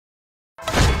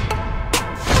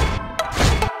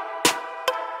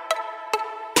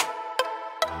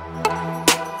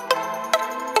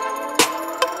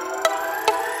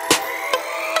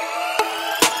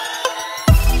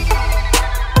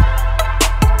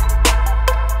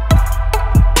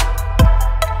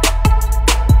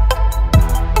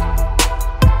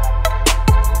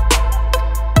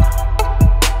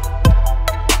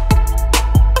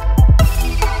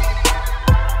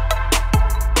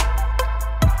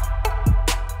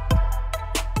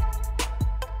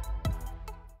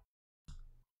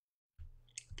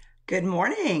Good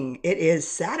morning. It is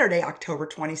Saturday, October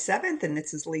 27th, and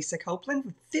this is Lisa Copeland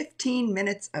with 15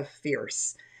 minutes of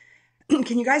fierce.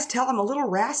 Can you guys tell I'm a little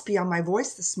raspy on my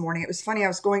voice this morning? It was funny. I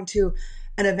was going to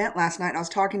an event last night and I was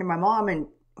talking to my mom and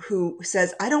who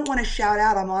says, I don't want to shout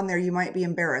out I'm on there. You might be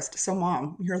embarrassed. So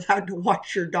mom, you're allowed to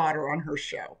watch your daughter on her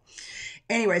show.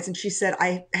 Anyways, and she said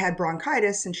I had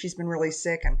bronchitis and she's been really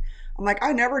sick. And I'm like,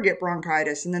 I never get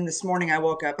bronchitis. And then this morning I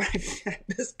woke up and I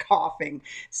was coughing.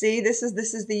 See, this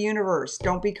is the universe.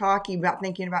 Don't be cocky about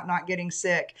thinking about not getting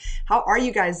sick. How are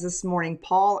you guys this morning?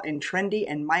 Paul and Trendy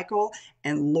and Michael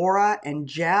and Laura and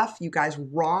Jeff, you guys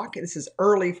rock. This is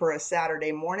early for a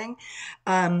Saturday morning.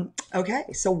 Okay,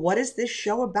 so what is this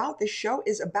show about? This show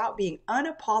is about being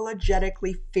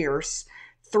unapologetically fierce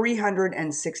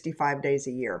 365 days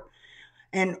a year.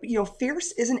 And,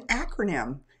 fierce is an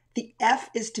acronym. The F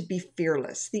is to be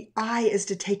fearless. The I is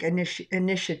to take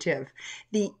initiative.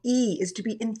 The E is to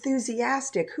be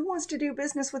enthusiastic. Who wants to do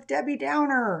business with Debbie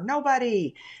Downer?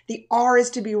 Nobody. The R is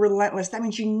to be relentless. That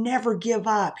means you never give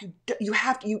up.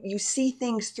 You see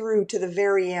things through to the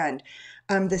very end.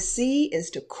 The C is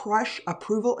to crush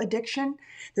approval addiction.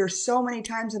 There's so many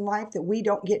times in life that we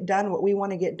don't get done what we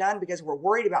want to get done because we're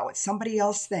worried about what somebody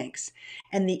else thinks.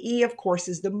 And the E, of course,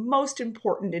 is the most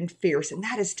important and fierce, and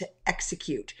that is to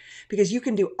execute. Because you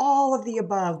can do all of the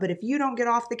above, but if you don't get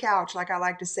off the couch, like I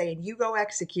like to say, and you go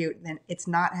execute, then it's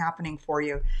not happening for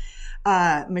you.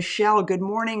 Michelle, good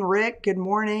morning. Rick, good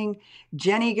morning.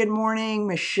 Jenny, good morning.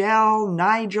 Michelle,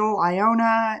 Nigel,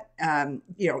 Iona,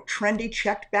 Trendy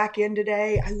checked back in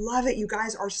today. I love it. You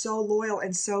guys are so loyal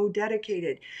and so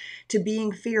dedicated to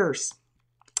being fierce.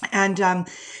 And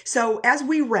so as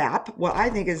we wrap what I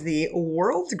think is the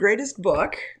world's greatest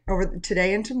book over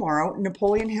today and tomorrow,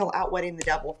 Napoleon Hill, Outwitting the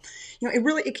Devil,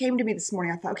 it came to me this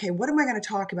morning. I thought, okay, what am I going to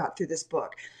talk about through this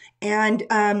book? And,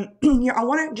 I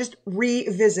want to just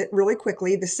revisit really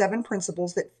quickly the 7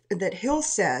 principles that Hill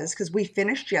says, because we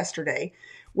finished yesterday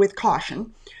with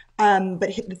caution.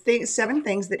 But the 7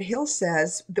 things that Hill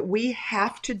says that we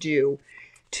have to do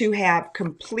to have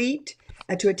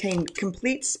to attain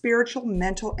complete spiritual,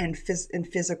 mental, and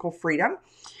physical freedom.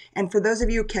 And for those of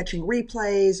you catching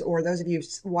replays or those of you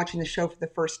watching the show for the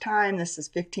first time, this is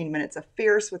 15 Minutes of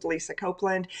Fierce with Lisa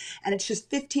Copeland. And it's just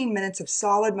 15 minutes of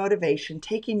solid motivation,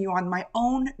 taking you on my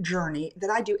own journey that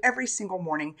I do every single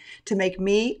morning to make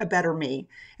me a better me.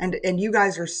 And you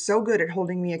guys are so good at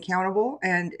holding me accountable.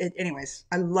 And anyways,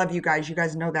 I love you guys. You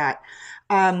guys know that.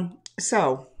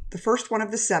 So the first one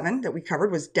of the 7 that we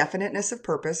covered was definiteness of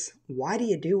purpose. Why do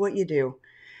you do what you do?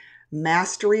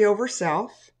 Mastery over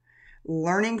self.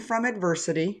 Learning from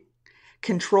adversity,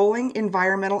 controlling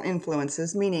environmental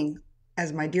influences, meaning,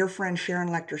 as my dear friend Sharon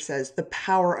Lecter says, the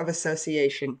power of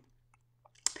association.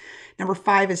 Number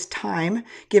 5 is time,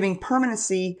 giving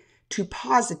permanency to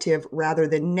positive rather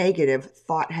than negative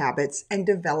thought habits and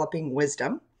developing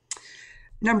wisdom.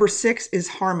 Number 6 is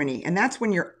harmony, and that's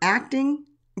when you're acting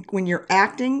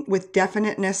with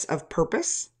definiteness of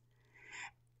purpose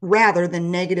rather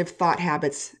than negative thought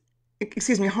habits.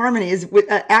 Harmony is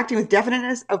acting with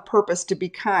definiteness of purpose to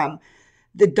become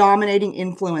the dominating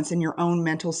influence in your own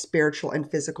mental, spiritual, and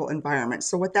physical environment.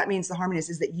 So what that means, the harmony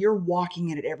is that you're walking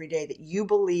in it every day, that you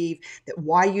believe that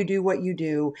why you do what you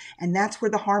do. And that's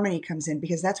where the harmony comes in,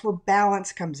 because that's where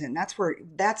balance comes in. That's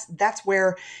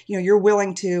where you're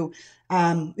willing to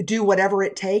do whatever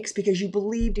it takes because you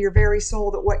believe to your very soul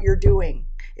that what you're doing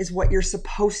is what you're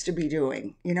supposed to be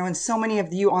doing, and so many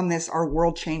of you on this are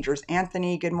world changers.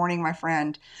 Anthony, good morning, my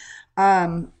friend.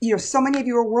 So many of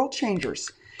you are world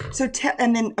changers.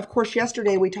 And then of course,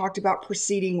 yesterday we talked about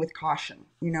proceeding with caution.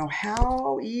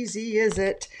 How easy is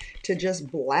it to just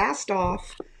blast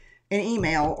off an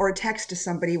email or a text to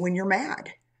somebody when you're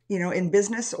mad, in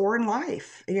business or in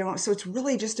life, so it's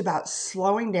really just about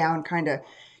slowing down, kind of,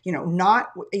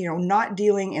 not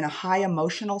dealing in a high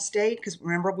emotional state. Because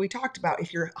remember, we talked about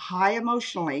if you're in a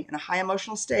high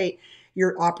emotional state,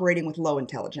 you're operating with low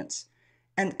intelligence.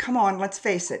 And come on, let's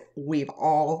face it, we've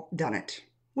all done it.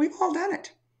 We've all done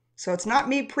it. So it's not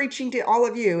me preaching to all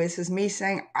of you. This is me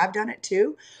saying I've done it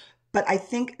too. But I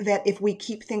think that if we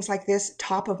keep things like this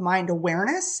top of mind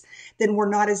awareness, then we're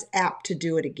not as apt to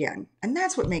do it again. And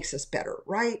that's what makes us better,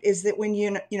 right? Is that when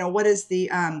what is the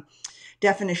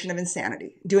definition of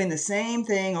insanity? Doing the same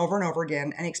thing over and over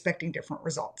again and expecting different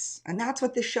results. And that's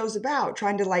what this show's about,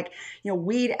 trying to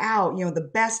weed out, the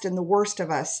best and the worst of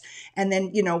us, and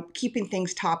then, keeping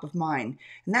things top of mind.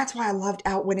 And that's why I loved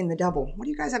Outwitting the Devil. What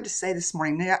do you guys have to say this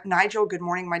morning? Nigel, good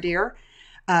morning, my dear.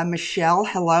 Michelle,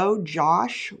 hello.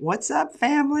 Josh, what's up,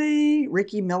 family?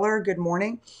 Ricky Miller, good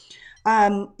morning.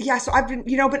 So I've been,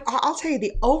 but I'll tell you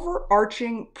the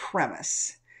overarching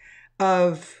premise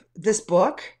of this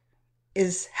book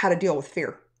is how to deal with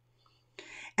fear.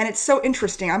 And it's so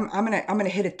interesting. I'm gonna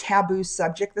hit a taboo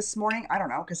subject this morning. I don't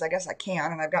know, because I guess I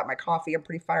can, and I've got my coffee. I'm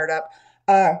pretty fired up.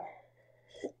 And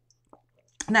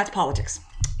that's politics.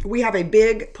 We have a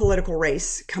big political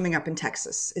race coming up in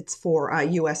Texas. It's for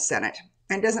U.S. Senate.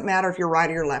 And it doesn't matter if you're right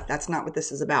or you're left. That's not what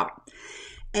this is about.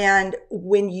 And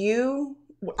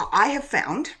I have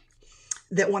found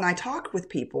that when I talk with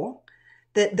people,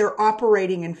 that they're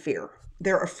operating in fear.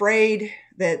 They're afraid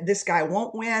that this guy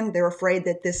won't win. They're afraid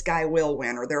that this guy will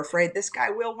win, or they're afraid this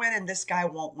guy will win and this guy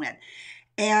won't win.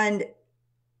 And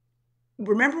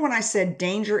remember when I said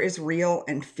danger is real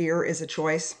and fear is a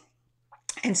choice?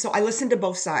 And so I listened to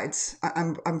both sides.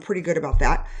 I'm pretty good about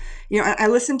that. I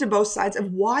listened to both sides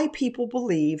of why people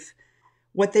believe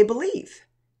what they believe.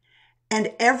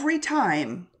 And every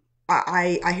time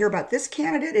I hear about this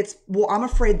candidate, it's, well, I'm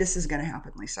afraid this is going to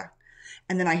happen, Lisa.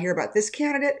 And then I hear about this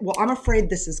candidate, well, I'm afraid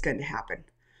this is going to happen.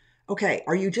 Okay,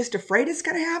 are you just afraid it's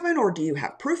going to happen? Or do you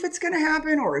have proof it's going to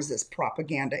happen? Or is this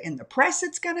propaganda in the press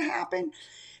it's going to happen?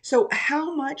 So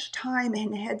how much time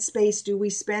and headspace do we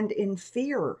spend in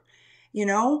fear?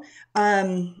 It's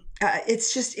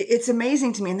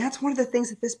amazing to me. And that's one of the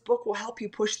things that this book will help you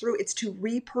push through. It's to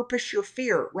repurpose your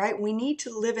fear, right? We need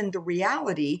to live in the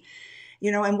reality,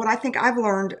 and what I think I've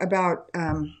learned about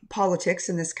politics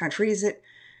in this country is that,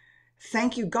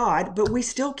 thank you, God, but we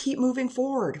still keep moving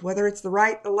forward, whether it's the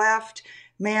right, the left,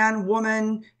 man,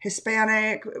 woman,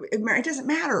 Hispanic, it doesn't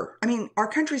matter. I mean, our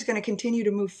country's going to continue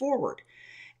to move forward.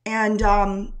 And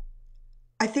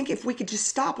I think if we could just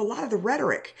stop a lot of the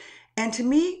rhetoric. And to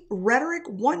me, rhetoric,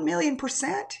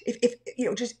 1,000,000%.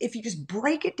 If you just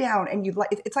break it down and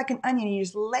it's like an onion, you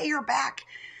just layer back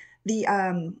the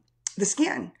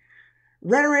skin.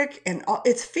 Rhetoric and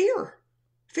it's fear,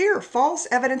 false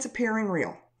evidence appearing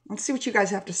real. Let's see what you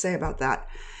guys have to say about that.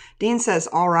 Dean says,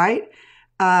 "All right,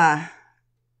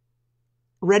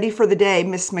 ready for the day,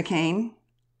 Miss McCain."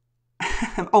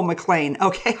 Oh, McLean.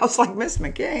 Okay. I was like, Miss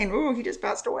McCain. Ooh, he just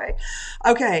passed away.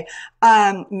 Okay.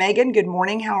 Megan, good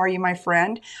morning. How are you, my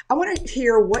friend? I want to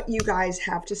hear what you guys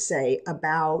have to say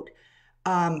about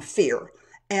fear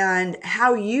and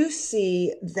how you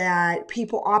see that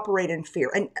people operate in fear.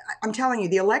 And I'm telling you,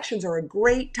 the elections are a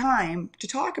great time to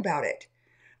talk about it.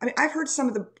 I mean, I've heard some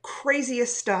of the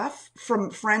craziest stuff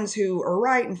from friends who are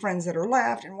right and friends that are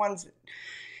left and ones that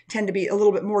tend to be a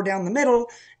little bit more down the middle.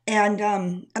 And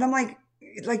I'm like,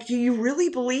 do you really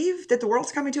believe that the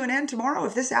world's coming to an end tomorrow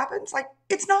if this happens? Like,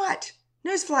 it's not.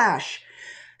 Newsflash.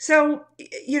 So,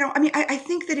 I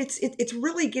think that it's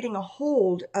really getting a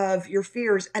hold of your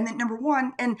fears. And then number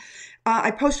one, and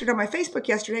I posted on my Facebook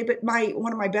yesterday, but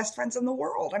one of my best friends in the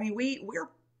world. I mean, we're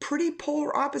pretty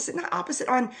polar opposite, not opposite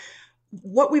on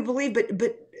what we believe, but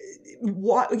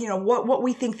what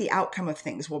we think the outcome of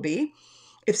things will be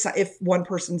if one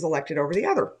person's elected over the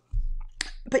other.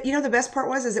 But the best part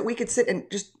was that we could sit and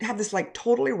just have this like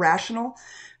totally rational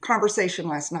conversation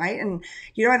last night. And,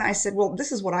 and I said, well,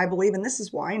 this is what I believe and this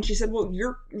is why. And she said, well,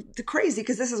 you're crazy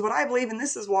because this is what I believe and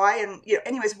this is why. And,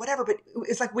 anyways, whatever. But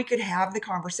it's like we could have the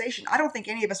conversation. I don't think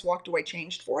any of us walked away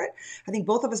changed for it. I think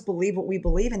both of us believe what we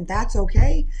believe and that's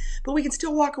okay. But we can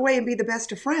still walk away and be the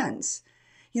best of friends.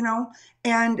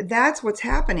 And that's what's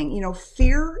happening.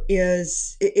 Fear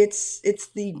it's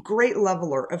the great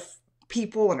leveler of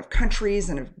people and of countries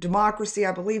and of democracy.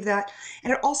 I believe that.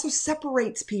 And it also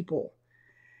separates people.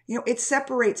 It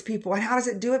separates people. And how does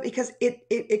it do it? Because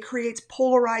it creates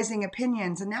polarizing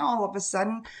opinions. And now all of a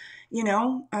sudden,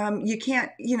 you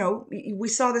can't, we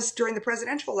saw this during the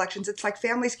presidential elections. It's like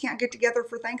families can't get together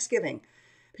for Thanksgiving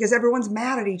because everyone's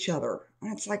mad at each other.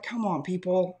 And it's like, come on,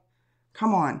 people,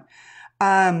 come on.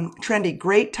 Trendy,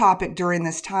 great topic during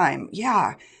this time.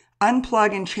 Yeah.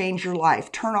 Unplug and change your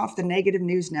life. Turn off the negative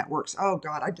news networks. Oh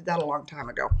God, I did that a long time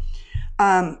ago.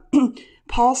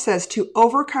 Paul says to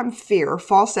overcome fear,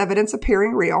 false evidence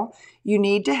appearing real, you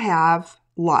need to have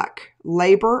luck.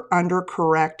 Labor under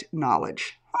correct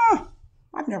knowledge.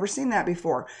 I've never seen that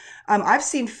before. I've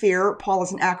seen fear, Paul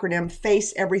is an acronym,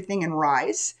 face everything and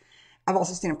rise. I've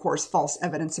also seen, of course, false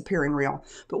evidence appearing real.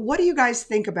 But what do you guys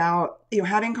think about,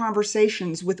 having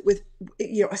conversations with,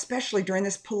 especially during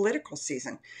this political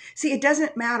season? See, it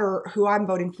doesn't matter who I'm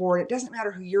voting for. It doesn't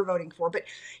matter who you're voting for. But,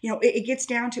 it gets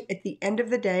down to, at the end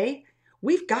of the day,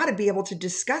 we've got to be able to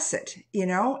discuss it,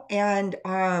 and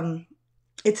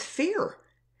it's fear.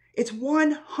 It's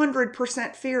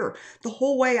 100% fear. The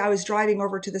whole way I was driving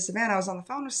over to this event, I was on the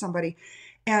phone with somebody.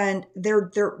 And they're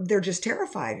just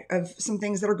terrified of some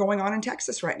things that are going on in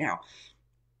Texas right now.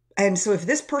 And so if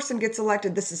this person gets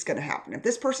elected, this is going to happen. If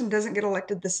this person doesn't get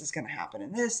elected, this is going to happen.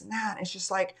 And this and that. It's just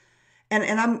like,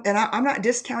 I'm not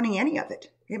discounting any of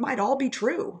it. It might all be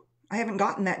true. I haven't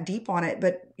gotten that deep on it,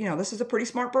 but this is a pretty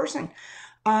smart person.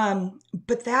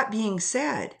 But that being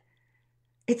said,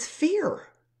 it's fear.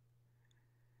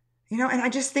 And I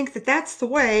just think that that's the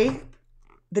way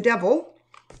the devil,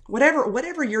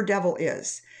 whatever your devil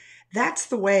is, that's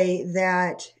the way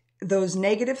that those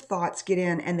negative thoughts get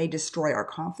in and they destroy our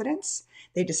confidence.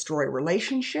 They destroy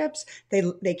relationships.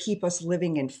 They keep us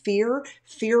living in fear.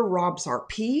 Fear robs our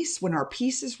peace. When our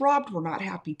peace is robbed, we're not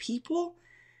happy people.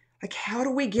 Like, how do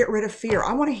we get rid of fear?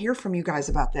 I want to hear from you guys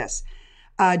about this.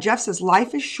 Jeff says,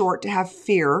 life is short to have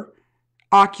fear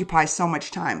occupy so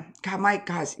much time.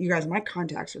 You guys, my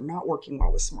contacts are not working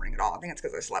well this morning at all. I think it's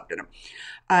because I slept in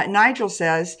them. Nigel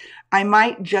says, I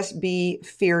might just be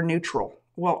fear neutral.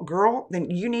 Well, girl, then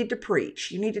you need to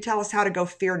preach. You need to tell us how to go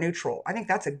fear neutral. I think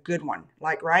that's a good one.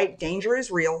 Like, right? Danger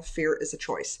is real. Fear is a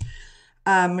choice.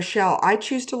 Michelle, I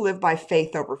choose to live by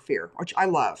faith over fear, which I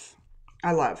love.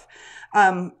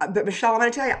 But Michelle, I'm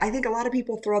going to tell you, I think a lot of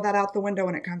people throw that out the window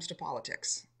when it comes to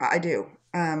politics. I do.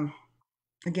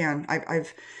 Again,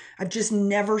 I've just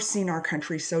never seen our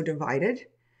country so divided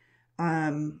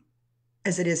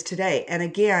as it is today. And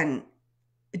again,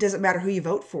 it doesn't matter who you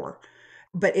vote for,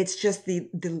 but it's just the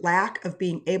lack of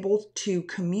being able to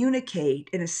communicate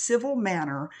in a civil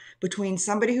manner between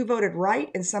somebody who voted right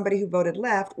and somebody who voted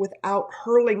left without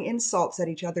hurling insults at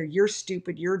each other. You're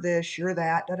stupid. You're this. You're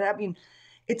that. I mean,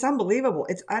 it's unbelievable.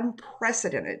 It's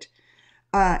unprecedented.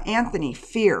 Anthony,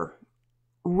 fear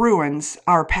ruins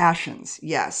our passions.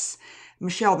 Yes.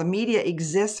 Michelle, the media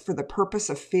exists for the purpose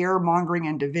of fear mongering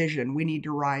and division. We need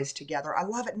to rise together. I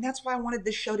love it. And that's why I wanted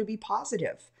this show to be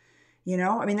positive.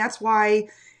 That's why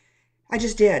I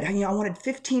just did. I wanted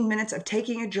 15 minutes of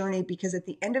taking a journey because at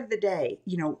the end of the day,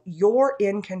 you're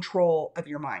in control of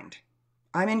your mind.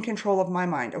 I'm in control of my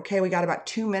mind. Okay, we got about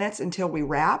 2 minutes until we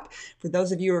wrap. For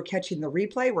those of you who are catching the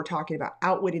replay, we're talking about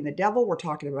outwitting the devil. We're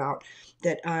talking about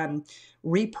that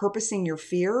repurposing your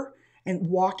fear and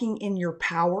walking in your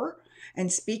power. And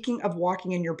speaking of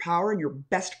walking in your power and your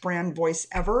best brand voice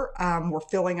ever, we're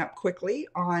filling up quickly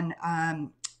on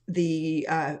the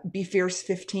Be Fierce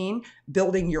 15,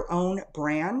 building your own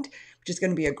brand, which is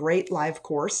going to be a great live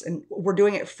course. And we're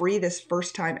doing it free this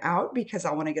first time out because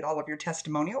I want to get all of your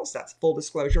testimonials. That's full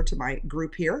disclosure to my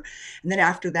group here. And then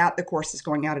after that, the course is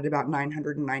going out at about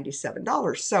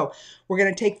 $997. So we're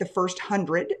going to take the first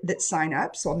 100 that sign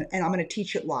up. I'm going to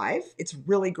teach it live. It's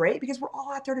really great because we're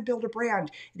all out there to build a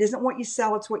brand. It isn't what you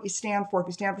sell, it's what you stand for. If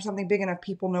you stand for something big enough,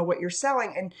 people know what you're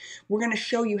selling. And we're going to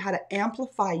show you how to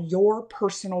amplify your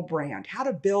personal brand, how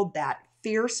to build that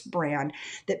fierce brand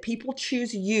that people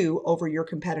choose you over your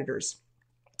competitors.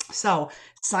 So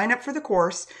sign up for the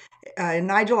course.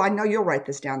 Nigel, I know you'll write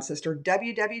this down, sister.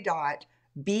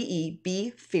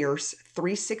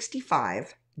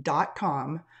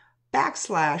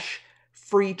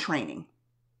 www.befierce365.com/free training.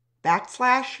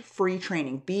 /free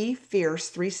training. Be Fierce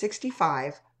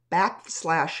 365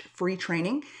 /free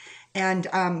training. And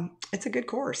it's a good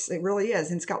course. It really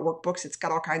is. And it's got workbooks. It's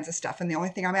got all kinds of stuff. And the only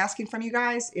thing I'm asking from you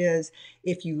guys is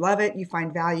if you love it, you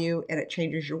find value, and it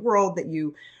changes your world, that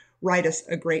you write us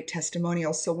a great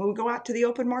testimonial. So when we go out to the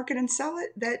open market and sell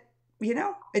it, that,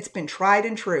 it's been tried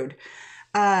and true.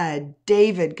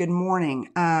 David, good morning.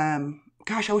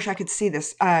 Gosh, I wish I could see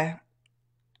this.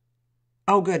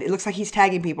 Oh, good. It looks like he's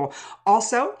tagging people.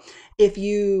 Also, if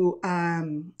you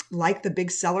like the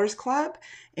Big Sellers Club,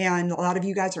 and a lot of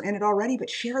you guys are in it already, but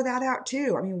share that out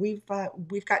too.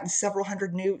 We've gotten several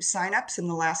hundred new signups in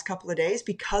the last couple of days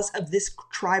because of this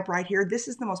tribe right here. This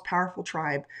is the most powerful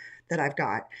tribe that I've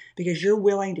got because you're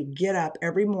willing to get up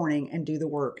every morning and do the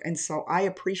work. And so I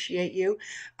appreciate you.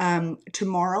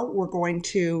 Tomorrow we're going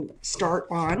to start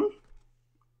on,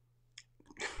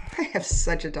 I have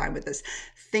such a time with this,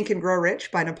 Think and Grow Rich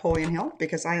by Napoleon Hill,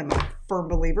 because I am a firm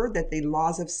believer that the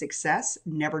laws of success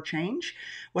never change,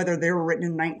 whether they were written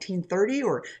in 1930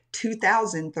 or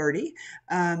 2030.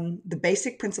 The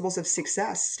basic principles of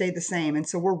success stay the same. And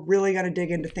so we're really going to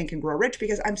dig into Think and Grow Rich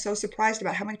because I'm so surprised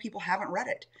about how many people haven't read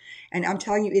it. And I'm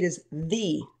telling you, it is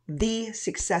the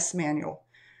success manual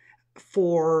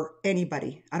for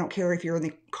anybody. I don't care if you're in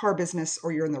the car business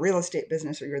or you're in the real estate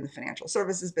business or you're in the financial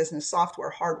services business, software,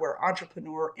 hardware,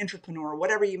 entrepreneur,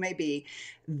 whatever you may be.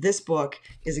 This book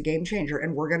is a game changer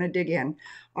and we're going to dig in.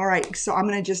 All right. So I'm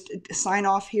going to just sign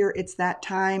off here. It's that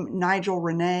time. Nigel,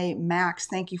 Renee, Max,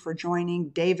 thank you for joining.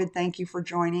 David, thank you for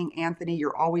joining. Anthony,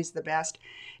 you're always the best.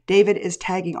 David is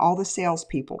tagging all the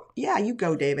salespeople. Yeah, you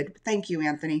go, David. Thank you,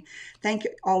 Anthony. Thank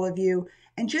all of you.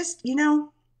 And just,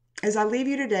 as I leave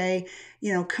you today,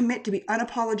 commit to be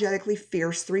unapologetically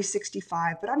fierce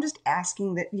 365. But I'm just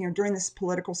asking that, during this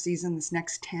political season, this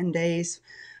next 10 days,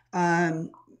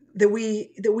 um, that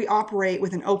we operate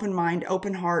with an open mind,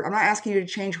 open heart. I'm not asking you to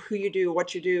change who you do,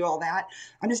 what you do, all that.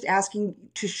 I'm just asking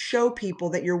to show people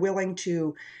that you're willing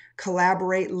to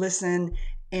collaborate, listen,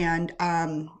 and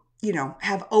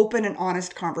have open and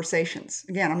honest conversations.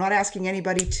 Again, I'm not asking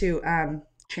anybody to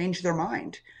change their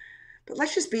mind, but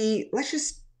let's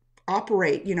just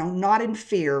operate, not in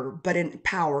fear, but in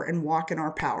power, and walk in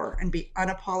our power and be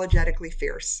unapologetically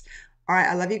fierce. All right.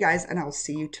 I love you guys, and I'll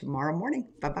see you tomorrow morning.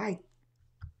 Bye bye.